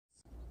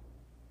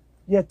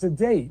Yet to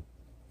date,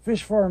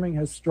 fish farming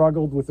has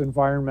struggled with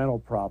environmental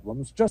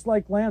problems, just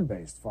like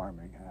land-based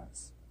farming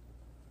has.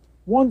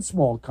 One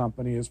small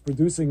company is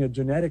producing a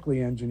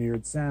genetically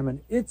engineered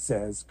salmon it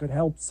says could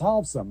help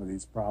solve some of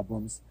these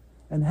problems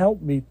and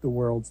help meet the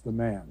world's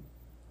demand.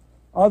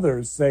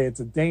 Others say it's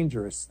a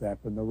dangerous step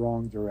in the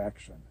wrong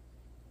direction.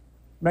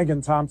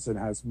 Megan Thompson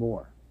has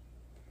more.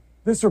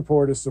 This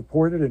report is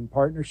supported in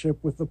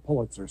partnership with the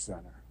Pulitzer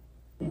Center.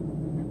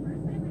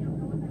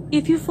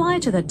 If you fly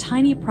to the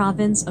tiny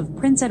province of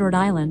Prince Edward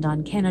Island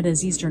on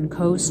Canada's eastern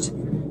coast,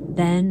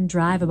 then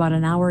drive about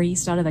an hour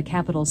east out of the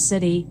capital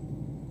city,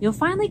 you'll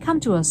finally come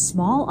to a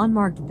small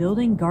unmarked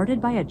building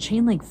guarded by a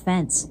chain-link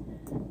fence.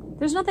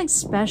 There's nothing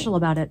special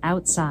about it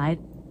outside,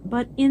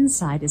 but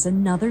inside is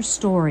another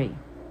story.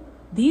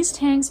 These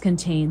tanks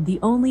contain the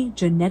only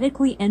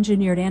genetically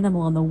engineered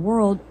animal in the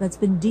world that's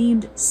been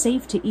deemed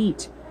safe to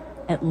eat: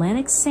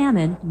 Atlantic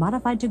salmon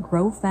modified to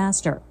grow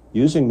faster.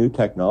 Using new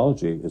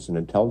technology is an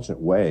intelligent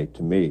way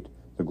to meet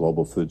the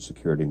global food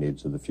security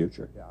needs of the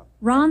future.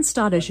 Ron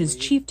Stodish is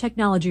Chief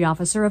Technology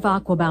Officer of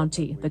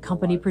AquaBounty, the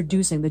company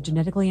producing the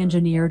genetically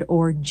engineered,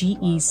 or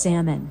GE,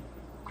 salmon.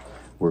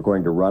 We're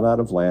going to run out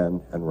of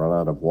land and run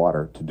out of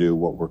water to do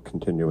what we're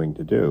continuing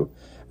to do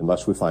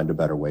unless we find a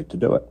better way to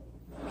do it.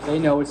 They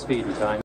know it's feeding time.